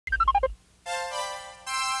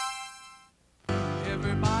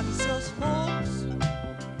Everybody's just folks,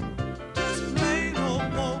 just plain old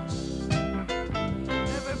folks.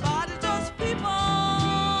 Everybody's just people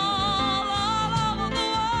all over the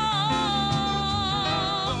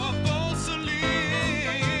world. Folks to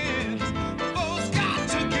live, folks got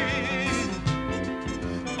to give,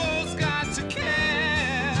 folks got to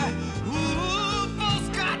care, ooh, folks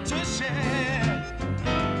got to share.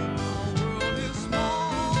 Our world is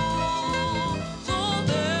small, so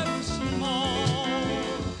very small.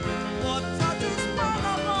 What touches one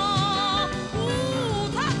of all,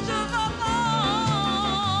 ooh, touches us all.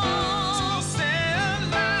 To stay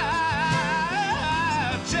alive,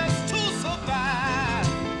 just to survive,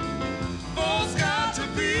 folks got to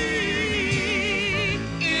be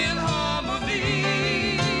in harmony.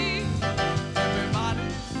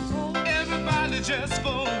 Everybody just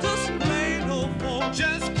folks, just plain old folks,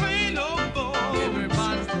 just plain old folks.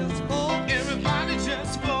 Everybody's just folks, everybody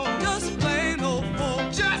just folks, just plain old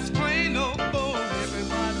folks, just plain old folks.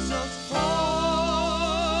 Everybody's just folks.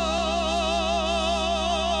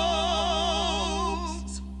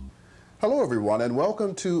 Hello, everyone, and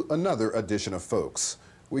welcome to another edition of Folks.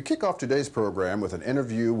 We kick off today's program with an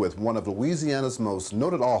interview with one of Louisiana's most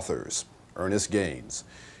noted authors, Ernest Gaines.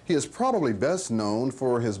 He is probably best known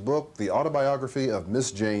for his book, The Autobiography of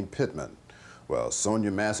Miss Jane Pittman. Well,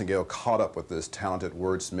 Sonya Masingale caught up with this talented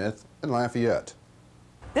wordsmith in Lafayette.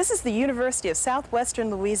 This is the University of Southwestern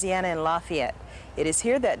Louisiana in Lafayette. It is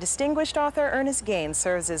here that distinguished author Ernest Gaines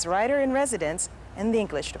serves as writer-in-residence in the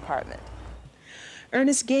English department.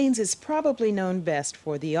 Ernest Gaines is probably known best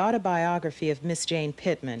for The Autobiography of Miss Jane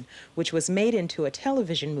Pittman, which was made into a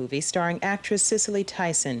television movie starring actress Cicely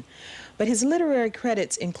Tyson. But his literary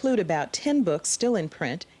credits include about 10 books still in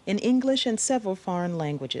print in English and several foreign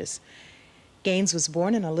languages. Gaines was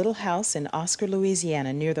born in a little house in Oscar,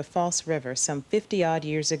 Louisiana, near the False River, some 50-odd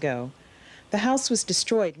years ago. The house was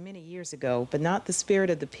destroyed many years ago, but not the spirit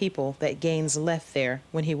of the people that Gaines left there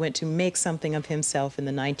when he went to make something of himself in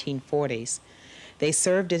the 1940s. They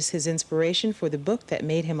served as his inspiration for the book that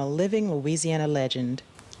made him a living Louisiana legend.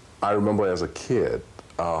 I remember as a kid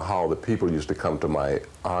how the people used to come to my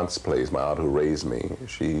aunt's place, my aunt who raised me.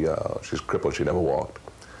 She's crippled, she never walked.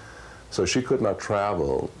 So she could not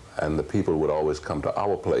travel, and the people would always come to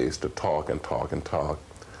our place to talk and talk and talk.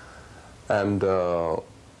 And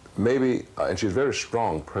and she's a very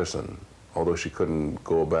strong person. Although she couldn't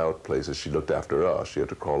go about places, she looked after us. She had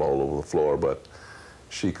to crawl all over the floor, but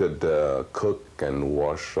she could cook and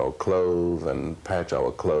wash our clothes and patch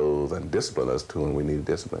our clothes and discipline us too when we needed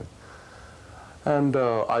discipline. And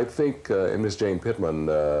I think in Miss Jane Pittman,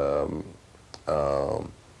 the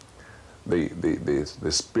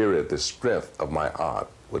spirit, the strength of my aunt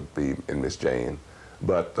would be in Miss Jane.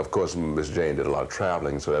 But of course, Miss Jane did a lot of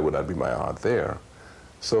traveling, so that would not be my aunt there.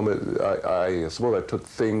 So I suppose I took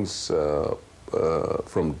things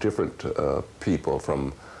from different people,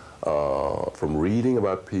 from reading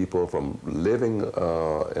about people, from living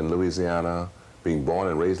in Louisiana, being born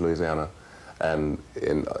and raised in Louisiana, and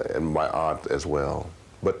in my aunt as well.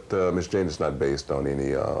 But Miss Jane is not based on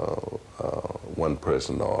any one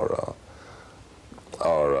person or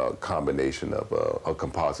a combination of a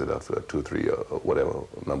composite of 2 or 3 whatever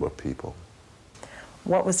number of people.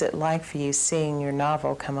 What was it like for you seeing your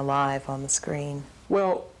novel come alive on the screen?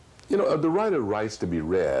 Well, you know, the writer writes to be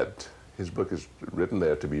read. His book is written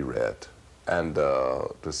there to be read, and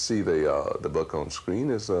to see the book on screen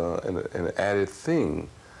is an added thing.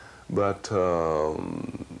 But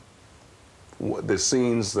the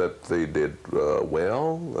scenes that they did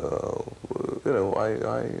well, you know,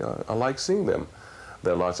 I like seeing them.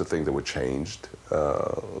 There are lots of things that were changed,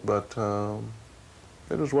 but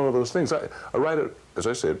it was one of those things. A writer, as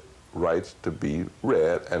I said, writes to be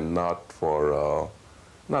read and not for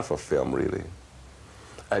film, really.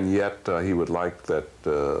 And yet he would like that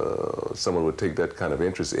someone would take that kind of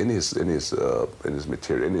interest in his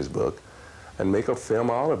material, in his book, and make a film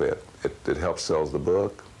out of it. It helps sell the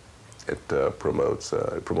book, it promotes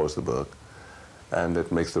the book, and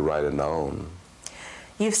it makes the writer known.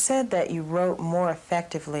 You've said that you wrote more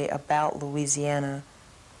effectively about Louisiana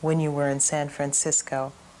when you were in San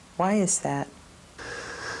Francisco. Why is that?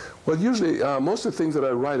 Well, usually most of the things that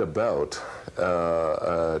I write about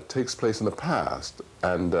takes place in the past.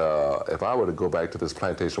 And if I were to go back to this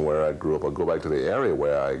plantation where I grew up, or go back to the area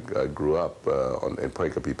where I grew up in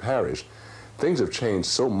Pankapee Parish, things have changed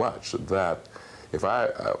so much that if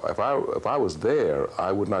I was there,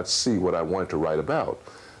 I would not see what I wanted to write about.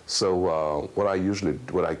 So what I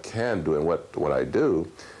can do and what I do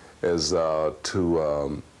is to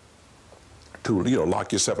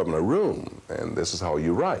lock yourself up in a room, and this is how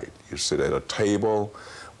you write. You sit at a table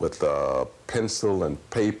with pencil and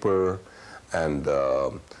paper and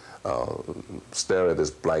stare at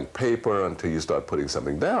this blank paper until you start putting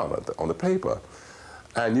something down on the paper.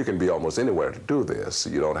 And you can be almost anywhere to do this.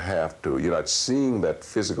 You don't have to, you're not seeing that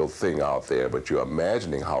physical thing out there, but you're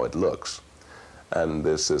imagining how it looks. And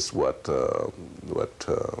this is what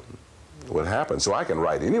happens. So I can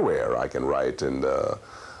write anywhere. I can write in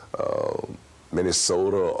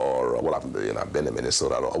Minnesota, or, well, I've been in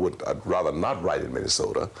Minnesota. I'd rather not write in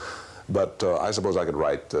Minnesota. But I suppose I could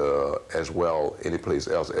write as well any place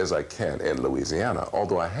else as I can in Louisiana,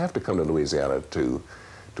 although I have to come to Louisiana to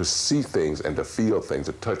see things and to feel things,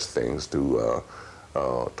 to touch things, to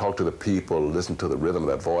talk to the people, listen to the rhythm of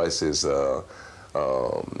their voices, look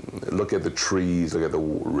at the trees, look at the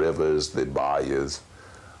rivers, the bayous.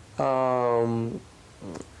 You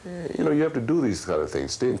know, you have to do these kind of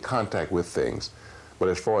things, stay in contact with things. But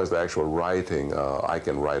as far as the actual writing, I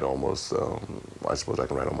can write almost, I suppose I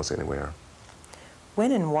can write almost anywhere.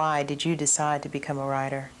 When and why did you decide to become a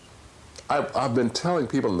writer? I've been telling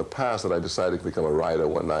people in the past that I decided to become a writer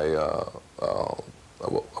when I,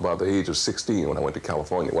 about the age of 16 when I went to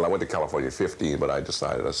California. Well, I went to California at 15, but I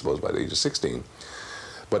decided, I suppose, by the age of 16.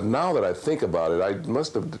 But now that I think about it, I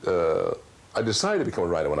must have, I decided to become a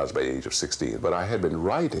writer when I was by the age of 16, but I had been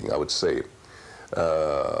writing, I would say,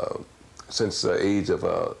 since the age of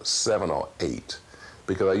 7 or 8,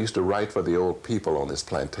 because I used to write for the old people on this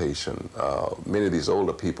plantation. Many of these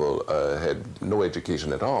older people had no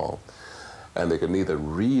education at all, and they could neither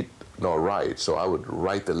read nor write, so I would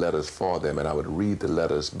write the letters for them, and I would read the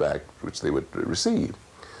letters back which they would receive.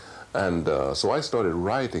 And so I started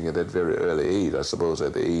writing at that very early age. I suppose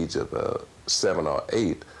at the age of 7 or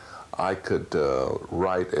 8, I could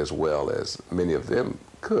write as well as many of them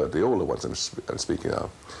could, the older ones I'm speaking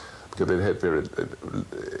of, because they had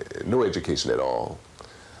no education at all.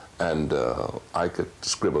 And I could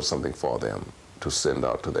scribble something for them to send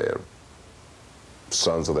out to their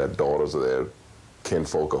sons or their daughters or their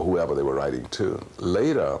kinfolk or whoever they were writing to.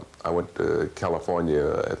 Later, I went to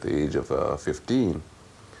California at the age of 15,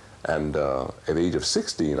 and at the age of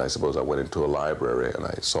 16, I suppose I went into a library and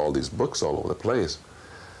I saw all these books all over the place.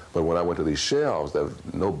 But when I went to these shelves, there were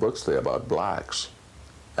no books there about blacks.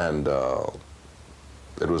 And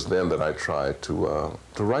it was then that I tried to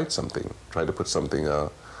write something, tried to put something,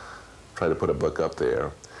 tried to put a book up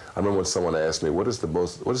there. I remember when someone asked me, what is the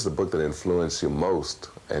book that influenced you most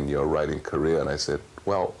in your writing career? And I said,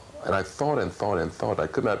 well, and I thought and thought and thought. I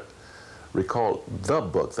could not recall the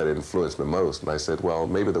book that influenced me most. And I said, well,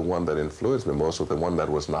 maybe the one that influenced me most was the one that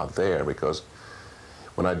was not there, because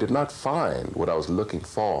when I did not find what I was looking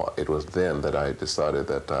for, it was then that I decided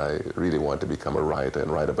that I really wanted to become a writer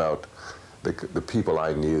and write about the people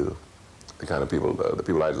I knew, the kind of people, the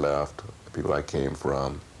people I left, the people I came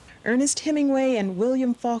from. Ernest Hemingway and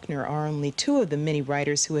William Faulkner are only two of the many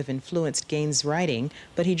writers who have influenced Gaines' writing,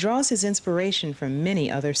 but he draws his inspiration from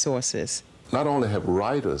many other sources. Not only have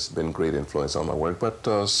writers been great influence on my work, but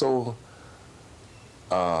so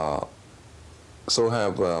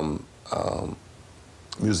have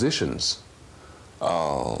musicians.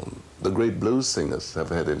 The great blues singers have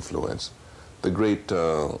had influence. The great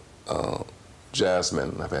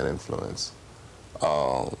jazzmen have had influence.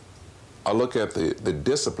 I look at the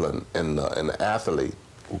discipline in an athlete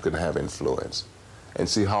who can have influence and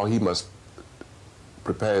see how he must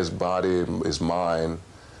prepare his body, his mind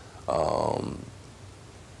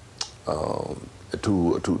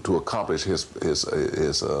to accomplish his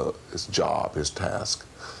job, his task.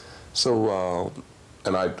 So,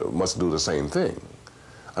 and I must do the same thing.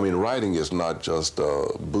 I mean, writing is not just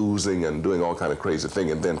boozing and doing all kind of crazy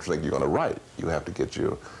thing and then think you're going to write. You have to get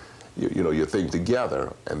your thing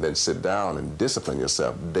together and then sit down and discipline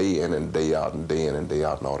yourself day in and day out and day in and day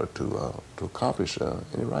out in order to accomplish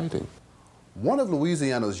any writing. One of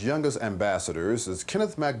Louisiana's youngest ambassadors is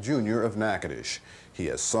Kenneth Mack Jr. of Natchitoches. He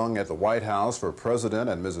has sung at the White House for President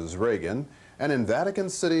and Mrs. Reagan and in Vatican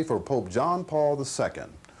City for Pope John Paul II,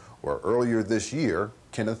 where earlier this year,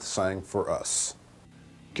 Kenneth sang for us.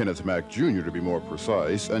 Kenneth Mack Jr., to be more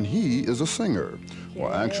precise, and he is a singer.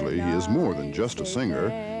 Well, actually, he is more than just a singer.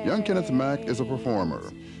 Young Kenneth Mack is a performer.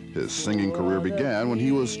 His singing career began when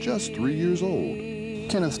he was just 3 years old.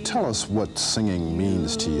 Kenneth, tell us what singing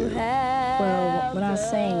means to you. Well, when I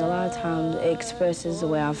sing, a lot of times it expresses the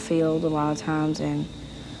way I feel a lot of times, and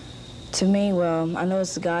to me, well, I know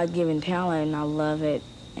it's a God-given talent, and I love it,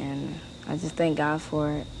 and I just thank God for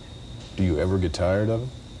it. Do you ever get tired of it?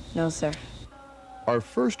 No, sir. Our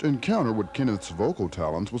first encounter with Kenneth's vocal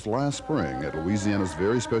talents was last spring at Louisiana's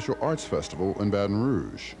very special arts festival in Baton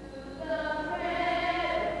Rouge.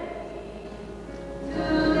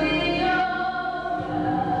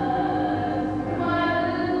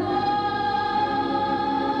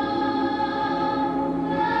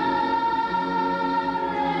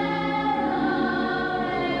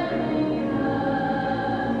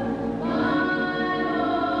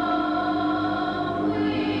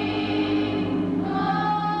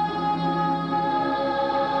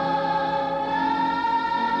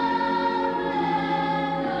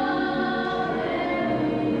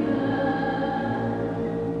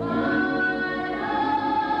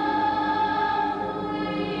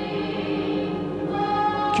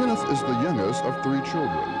 youngest of 3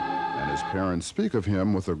 children, and his parents speak of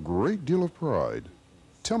him with a great deal of pride.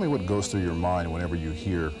 Tell me what goes through your mind whenever you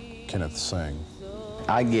hear Kenneth sing.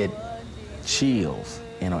 I get chills,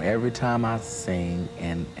 you know, every time I sing,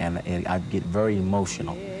 and I get very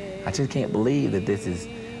emotional. I just can't believe that this is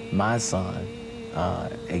my son,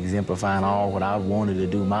 exemplifying all what I wanted to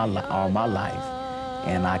do all my life,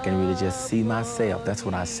 and I can really just see myself. That's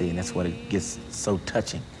what I see, and that's what it gets so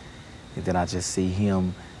touching, is that I just see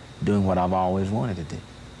him doing what I've always wanted to do.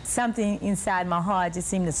 Something inside my heart just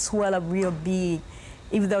seemed to swell up real big.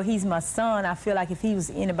 Even though he's my son, I feel like if he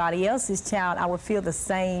was anybody else's child, I would feel the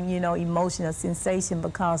same, you know, emotional sensation,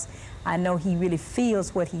 because I know he really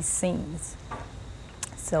feels what he sings.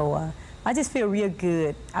 So I just feel real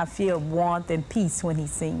good. I feel warmth and peace when he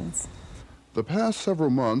sings. The past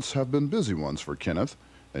several months have been busy ones for Kenneth.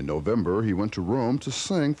 In November, he went to Rome to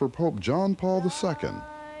sing for Pope John Paul II.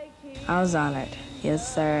 I was honored,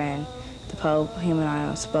 yes, sir, and the Pope, him and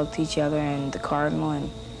I spoke to each other, and the Cardinal, and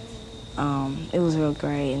it was real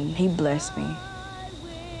great, and he blessed me.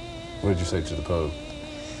 What did you say to the Pope?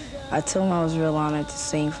 I told him I was real honored to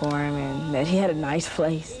sing for him and that he had a nice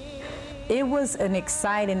place. It was an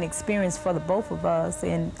exciting experience for the both of us,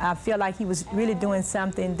 and I feel like he was really doing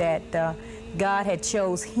something that God had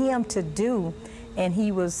chose him to do, and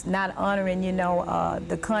he was not honoring, you know,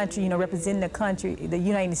 the country, you know, representing the country, the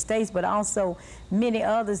United States, but also many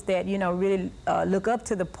others that, you know, really look up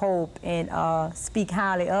to the Pope and speak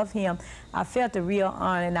highly of him. I felt a real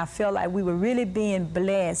honor, and I felt like we were really being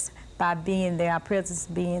blessed by being there, our presence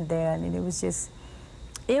being there, and it was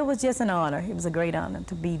just an honor. It was a great honor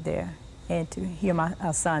to be there and to hear my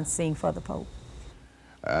son sing for the Pope.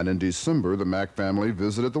 And in December, the Mack family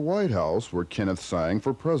visited the White House, where Kenneth sang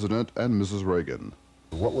for President and Mrs. Reagan.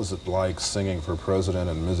 What was it like singing for President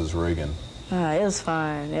and Mrs. Reagan? It was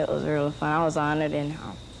fun. It was really fun. I was honored and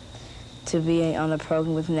to be on the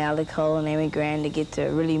program with Natalie Cole and Amy Grant, to get to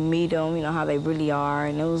really meet them, you know, how they really are,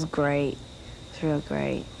 and it was great. It was real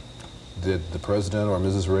great. Did the President or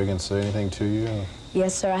Mrs. Reagan say anything to you?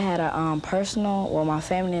 Yes, sir. I had a my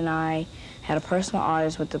family and I had a personal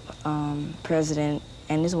artist with the President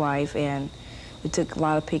and his wife, and we took a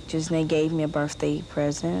lot of pictures, and they gave me a birthday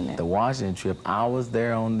present. The Washington trip, I was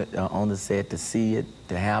there on the set to see it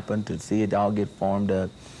to happen, to see it all get formed up,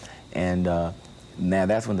 and now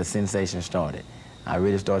that's when the sensation started. I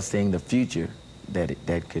really started seeing the future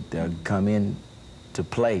that could come in to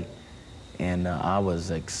play, and I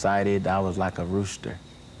was excited. I was like a rooster,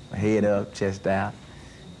 head up, chest out,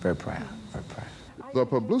 very proud, very proud. The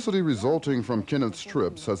publicity resulting from Kenneth's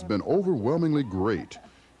trips has been overwhelmingly great.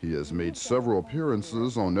 He has made several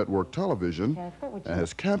appearances on network television and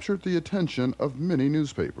has captured the attention of many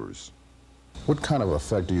newspapers. What kind of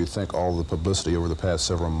effect do you think all the publicity over the past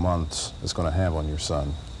several months is going to have on your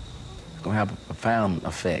son? It's going to have a profound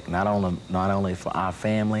effect, not only for our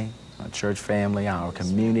family, our church family, our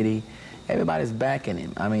community. Everybody's backing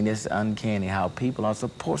him. I mean, it's uncanny how people are so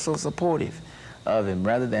supportive of him,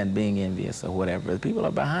 rather than being envious or whatever. People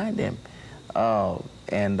are behind him.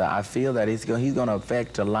 And I feel that he's going to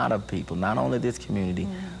affect a lot of people, not only this community,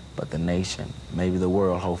 but the nation, maybe the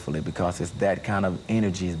world, hopefully, because it's that kind of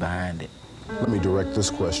energy is behind it. Let me direct this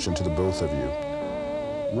question to the both of you.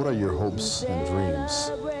 What are your hopes and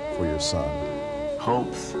dreams for your son?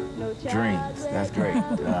 Hopes, dreams, that's great.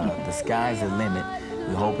 The sky's the limit.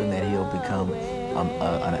 We're hoping that he'll become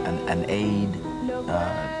an aid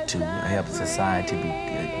to help society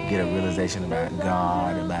get a realization about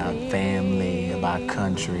God, about family, about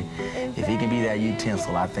country. If he can be that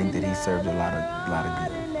utensil, I think that he served a lot of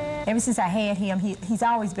good. Ever since I had him, he's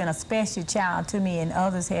always been a special child to me, and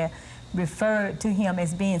others have referred to him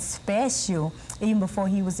as being special even before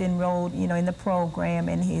he was enrolled, you know, in the program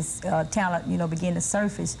and his talent, you know, began to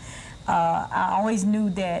surface. I always knew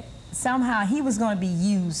that somehow he was going to be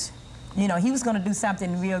used. You know, he was going to do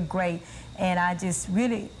something real great, and I just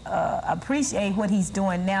really appreciate what he's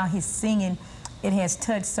doing now. His singing, it has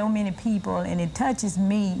touched so many people, and it touches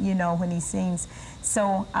me, you know, when he sings.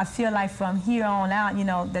 So I feel like from here on out, you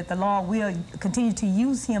know, that the Lord will continue to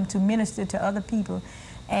use him to minister to other people,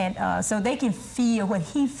 and so they can feel what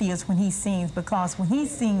he feels when he sings, because when he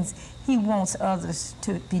sings, he wants others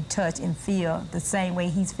to be touched and feel the same way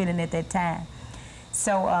he's feeling at that time.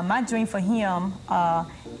 So my dream for him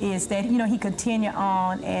is that, you know, he continue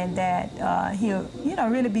on, and that he'll, you know,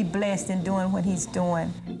 really be blessed in doing what he's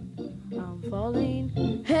doing. I'm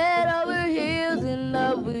falling head over heels in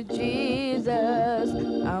love with Jesus.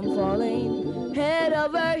 I'm falling head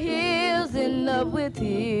over heels in love with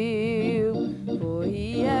him. For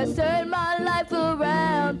he has turned my life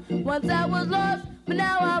around. Once I was lost, but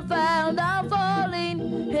now I found I'm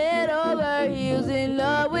falling head over heels in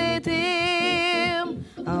love with him.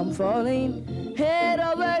 I'm falling head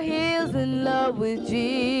over heels in love with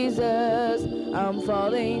Jesus. I'm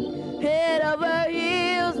falling head over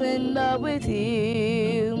heels in love with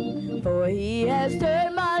him. For he has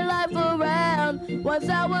turned my life around. Once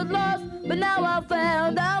I was lost, but now I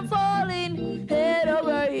found I'm falling head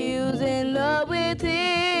over heels in love with him.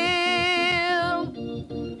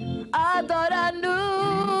 I thought I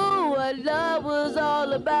knew what love was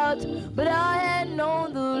all about, but I had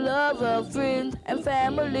known the love of friends and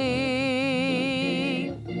family.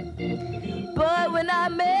 But when I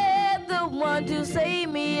met the one to save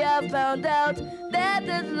me, I found out that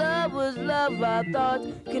this love was love I thought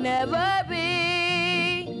could never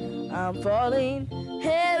be. I'm falling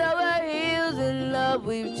head over heels in love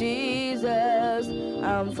with Jesus.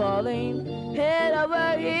 I'm falling head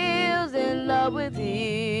over heels in love with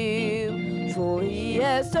him. For he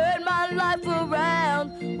has turned my life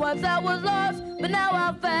around. Once I was lost, but now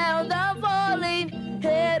I found I'm falling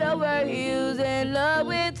head over heels in love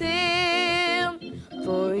with him.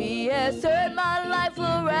 For he has turned my life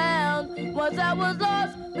around. Once I was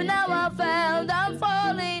lost, but now I found I'm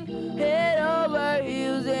falling head over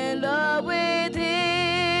heels in love with him.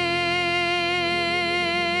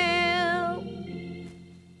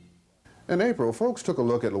 In April, folks took a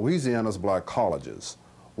look at Louisiana's black colleges.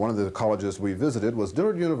 One of the colleges we visited was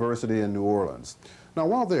Dillard University in New Orleans. Now,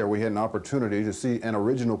 while there, we had an opportunity to see an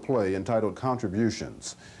original play entitled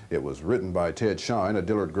Contributions. It was written by Ted Shine, a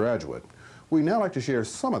Dillard graduate. We'd now like to share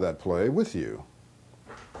some of that play with you.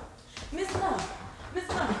 Miss Love.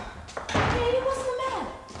 Hey, what's the matter?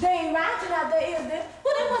 They ain't rioting out there, is there?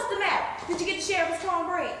 Well, then what's the matter? Did you get the sheriff's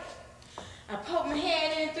cornbread? I poked my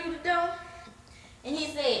head in through the door, and he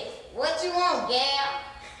said, "What you want, gal?"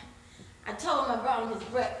 I told him I brought him his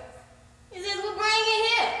breakfast. He says, "Well, bring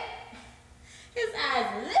it here." His eyes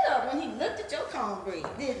lit up when he looked at your cornbread,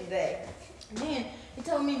 didn't they? And then he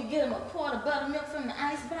told me to get him a quart of buttermilk from the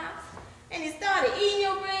icebox, and he started eating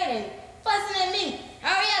your bread and fussing at me.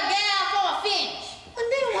 "Hurry up, gal, before I finish." And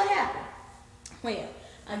then what happened? Well,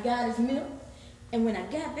 I got his milk, and when I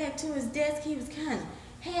got back to his desk, he was kind of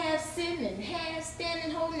half sitting and half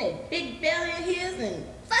standing, holding that big belly of his and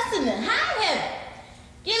fussing and hollering at me.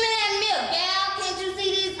 "Give me that milk, gal. Can't you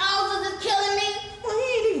see these ulcers is killing me?" Well, he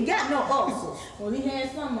ain't even got no ulcers. Well, he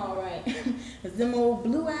had some all right. Because them old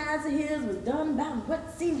blue eyes of his was done about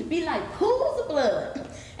what seemed to be like pools of blood.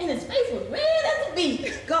 And his face was red as a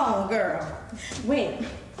beet. Go on, girl. Well,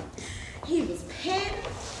 he was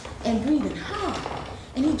panting and breathing hard.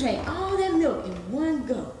 And he drank all that milk in one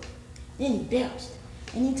go. Then he belched.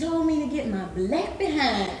 And he told me to get my black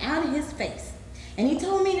behind out of his face. And he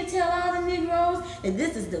told me to tell all the Negroes that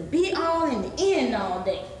this is the be-all and the end-all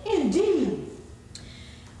day. Indeed.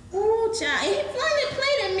 Ooh, child, and he flung that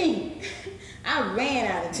plate at me. I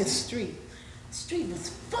ran out into the street. The street was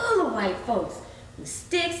full of white folks with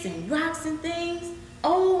sticks and rocks and things,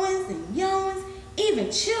 old ones and young ones,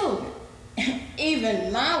 even children.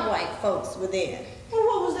 Even my white folks were there. Well,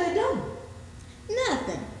 what was they doing?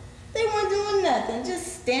 Nothing. They weren't doing nothing,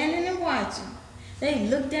 just standing and watching. They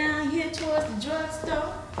looked down here towards the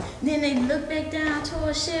drugstore. Then they looked back down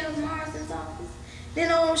towards Sheriff Morrison's office.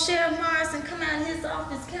 Then old Sheriff Morrison come out of his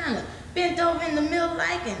office kind of bent over in the middle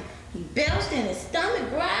like, and he belched and his stomach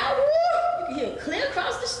growled. Woo! You could hear it clear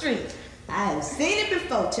across the street. I have seen it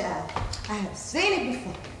before, child. I have seen it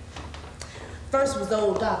before. First was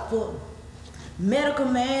old Doc Fulton, medical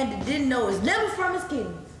man that didn't know his liver from his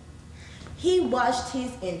kidneys. He watched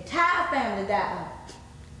his entire family die out.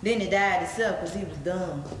 Then he died himself because he was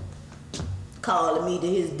dumb. Calling me to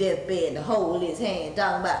his deathbed to hold his hand,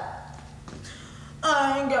 talking about,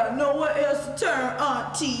 "I ain't got nowhere else to turn,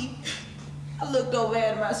 Auntie." I looked over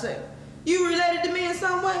at him, I said, "You related to me in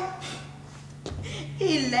some way?"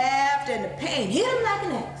 He laughed and the pain hit him like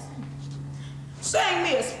an axe. "Sing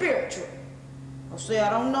me a spiritual." I said, "I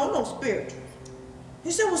don't know no spiritual." He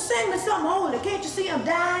said, "Well, sing me something holy. Can't you see I'm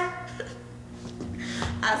dying?"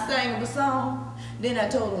 I sang him a song. Then I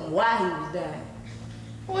told him why he was dying.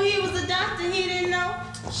 Well, he was a doctor, he didn't know.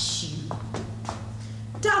 Shoot.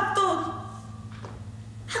 Doc Fulton,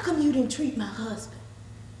 how come you didn't treat my husband?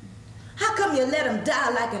 How come you let him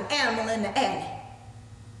die like an animal in the alley?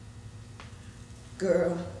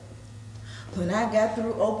 Girl, when I got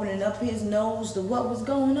through opening up his nose to what was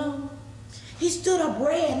going on, he stood up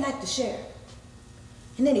red like the sheriff.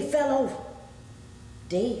 And then he fell over,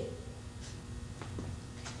 dead.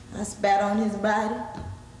 I spat on his body,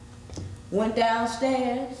 went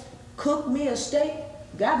downstairs, cooked me a steak,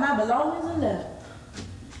 got my belongings and left.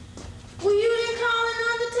 Well, you didn't call an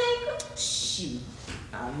undertaker? Shoot.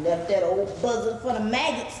 Left that old buzzard for the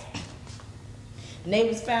maggots.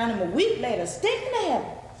 Neighbors found him a week later, stinking to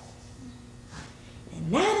heaven.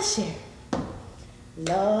 And now the sheriff.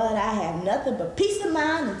 Lord, I have nothing but peace of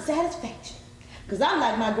mind and satisfaction. Because I'm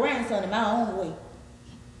like my grandson in my own way.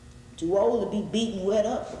 Too old to be beaten wet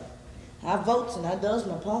up. I votes and I does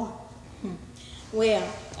my part.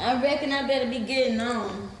 Well, I reckon I better be getting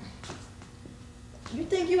on. You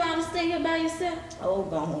think you ought to stay here by yourself? Oh,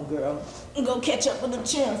 go on, girl. Go catch up with the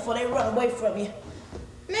children before they run away from you.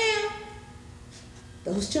 Ma'am.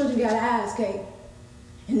 Those children got eyes, Kate.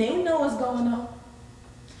 And they know what's going on.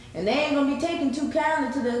 And they ain't gonna be taking too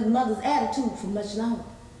kindly to their mother's attitude for much longer.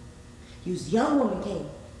 You's a young woman, Kate.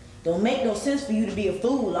 Don't make no sense for you to be a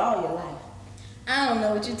fool all your life. I don't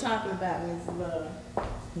know what you're talking about, Mrs. Love.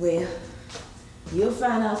 Well, you'll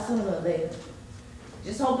find out sooner or later.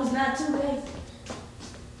 Just hope it's not too late.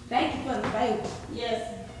 Thank you for the favor.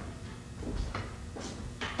 Yes.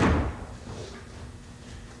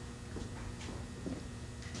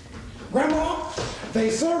 Grandma, they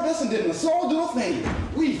served us and didn't a soul do a thing.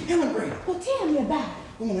 We've immigrated. Well, tell me about it.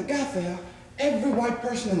 But when I got there, every white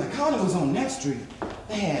person in the county was on that street.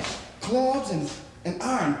 They had clubs and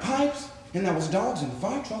iron pipes, and there was dogs and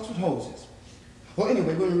fire trucks with hoses. Well,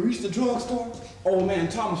 anyway, when we reached the drugstore, old man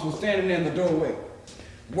Thomas was standing there in the doorway.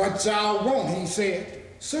 "What y'all want?" he said.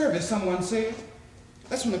 "Service," someone said.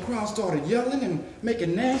 That's when the crowd started yelling and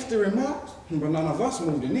making nasty remarks, but none of us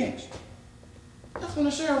moved an inch. That's when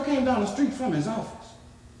the sheriff came down the street from his office.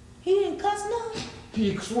 He didn't cuss none?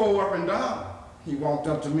 He swore up and down. He walked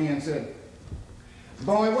up to me and said,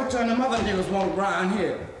 "Boy, what you and them other niggas want around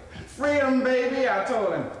here?" "Freedom, baby," I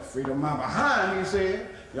told him. "Freedom my behind," he said.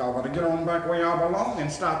 "Y'all better get on back where y'all belong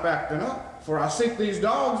and stop acting up, before I sick these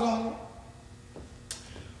dogs on you."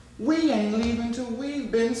 "We ain't leaving till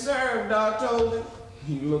we've been served," I told him.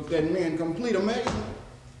 He looked at me in complete amazement.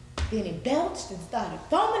 Then he belched and started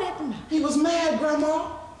foaming at the mouth. He was mad, Grandma.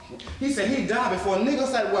 He said he'd die before a nigga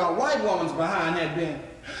sat where a white woman's behind had been.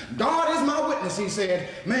 "God is my witness," he said.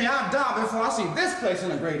 "May I die before I see this place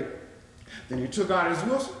integrated." Then he took out his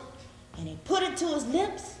whistle. And he put it to his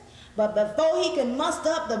lips, but before he could muster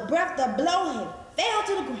up the breath to blow, he fell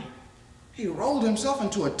to the ground. He rolled himself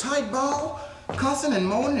into a tight ball, cussing and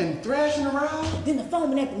moaning and thrashing around. Then the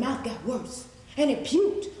foaming at the mouth got worse, and he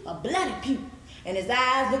puked, a bloody puke, and his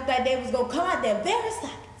eyes looked like they was gonna come out their very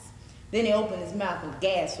sockets. Then he opened his mouth and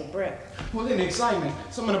gasped for breath. Well, in the excitement,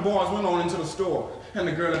 some of the boys went on into the store, and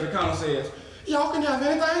the girl at the counter says, "Y'all can have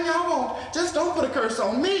anything y'all want, just don't put a curse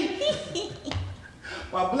on me."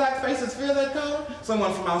 While black faces fill that counter,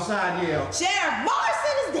 someone from outside yelled, "Sheriff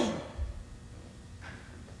Morrison is dead."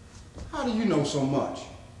 "How do you know so much?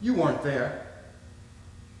 You weren't there."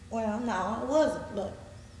 Well, no, I wasn't, but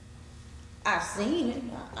I've seen it.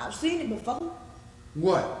 I've seen it before.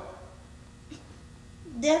 What?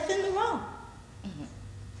 Death in the wrong.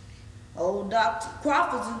 Old Dr.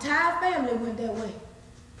 Crawford's entire family went that way.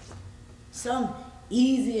 Some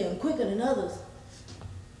easier and quicker than others,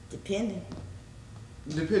 depending.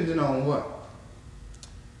 Depending on what?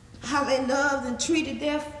 How they loved and treated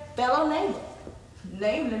their fellow neighbor,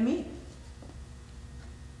 namely me.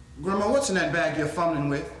 Grandma, what's in that bag you're fumbling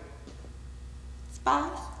with?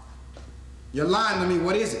 Spice? You're lying to me.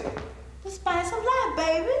 What is it? The spice of life,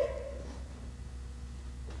 baby.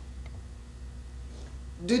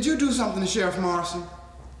 Did you do something to Sheriff Morrison?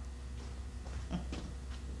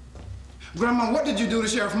 Grandma, what did you do to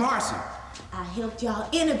Sheriff Morrison? I helped y'all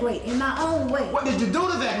integrate in my own way. What did you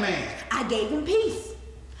do to that man? I gave him peace.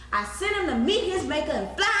 I sent him to meet his maker in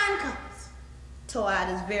flying colors. Tore out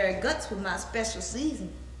his very guts with my special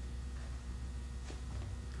seasoning.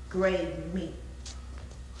 Grave meat.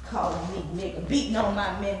 Calling me nigga, beating on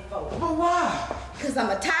my men folk. But why? Because I'm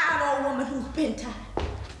a tired old woman who's been tired.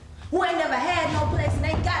 Who ain't never had no place and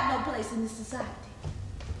ain't got no place in this society.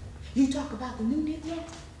 You talk about the new Negro?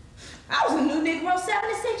 I was a new Negro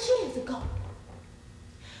 76 years ago.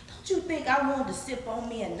 Don't you think I wanted to sip on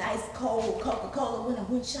me a nice cold Coca-Cola when I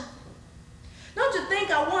went shopping? Don't you think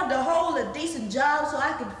I wanted to hold a decent job so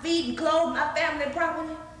I could feed and clothe my family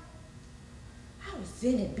properly? I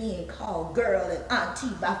resented being called girl and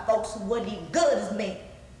auntie by folks who wasn't even good as me.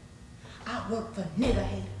 I worked for nigger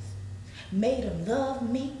haters, made them love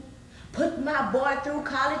me, put my boy through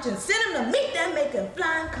college and sent him to meet them making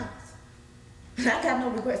flying colors. And I got no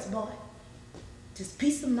regrets, boy. Just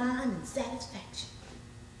peace of mind and satisfaction.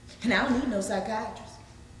 And I don't need no psychiatrist.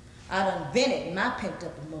 I done vented my pent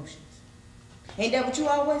up emotions. Ain't that what you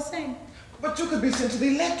always say? But you could be sent to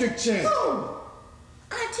the electric chair. Who?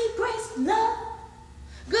 Auntie Grace Love?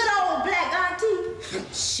 Good old black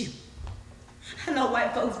auntie. Shoot. I know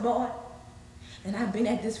white folks, boy. And I've been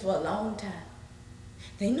at this for a long time.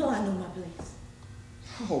 They know I know my place.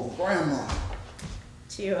 Oh, Grandma.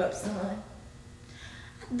 Cheer up, son.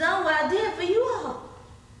 I've done what I did for you all.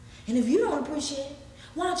 And if you don't appreciate it,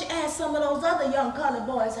 why don't you ask some of those other young colored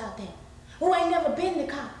boys out there who ain't never been to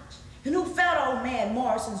college and who felt old man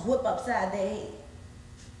Morrison's whip upside their head?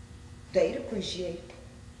 They'd appreciate it.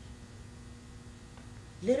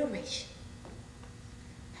 Literation.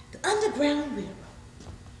 The Underground Railroad.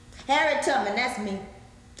 Harriet Tubman, that's me.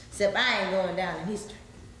 Except I ain't going down in history.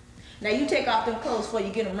 Now you take off them clothes before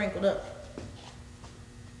you get them wrinkled up.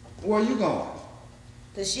 Where you going?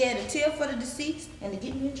 To shed a tear for the deceased and to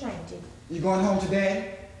get me a train ticket. You going home to Daddy?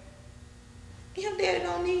 Your daddy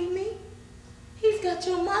don't need me. He's got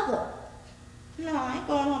your mother. No, I ain't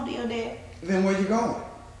going home to your dad. Then where you going?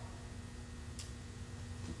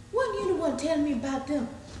 Wasn't you the one telling me about them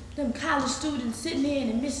college students sitting there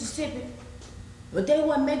in Mississippi, but they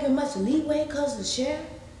wasn't making much leeway because of the sheriff?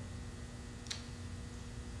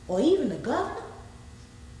 Or even the governor?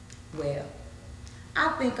 Well, I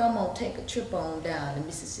think I'm gonna take a trip on down to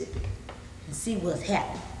Mississippi and see what's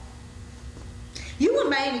happening. You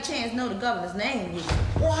wouldn't by any chance know the governor's name, would you?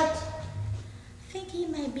 What? I think he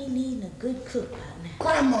might be needing a good cook right now.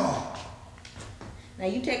 Grandma! Now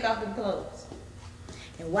you take off them clothes.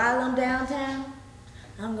 And while I'm downtown,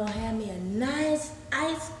 I'm gonna have me a nice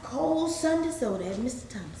ice cold Sunday soda at Mr.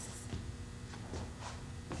 Thomas's.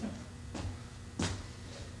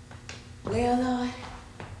 Well, Lord,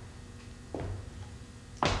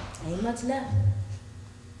 ain't much left.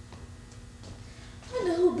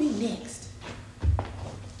 Wonder who'll be next.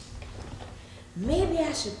 Maybe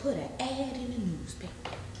I should put an ad in the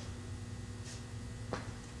newspaper.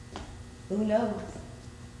 Who knows?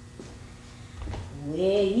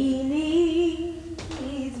 Where he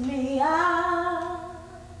leads me, I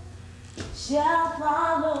shall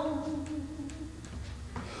follow.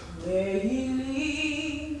 Where he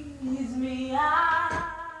leads me, I...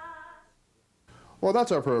 Well,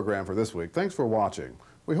 that's our program for this week. Thanks for watching.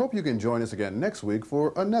 We hope you can join us again next week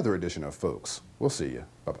for another edition of Folks. We'll see you.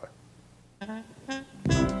 Bye-bye.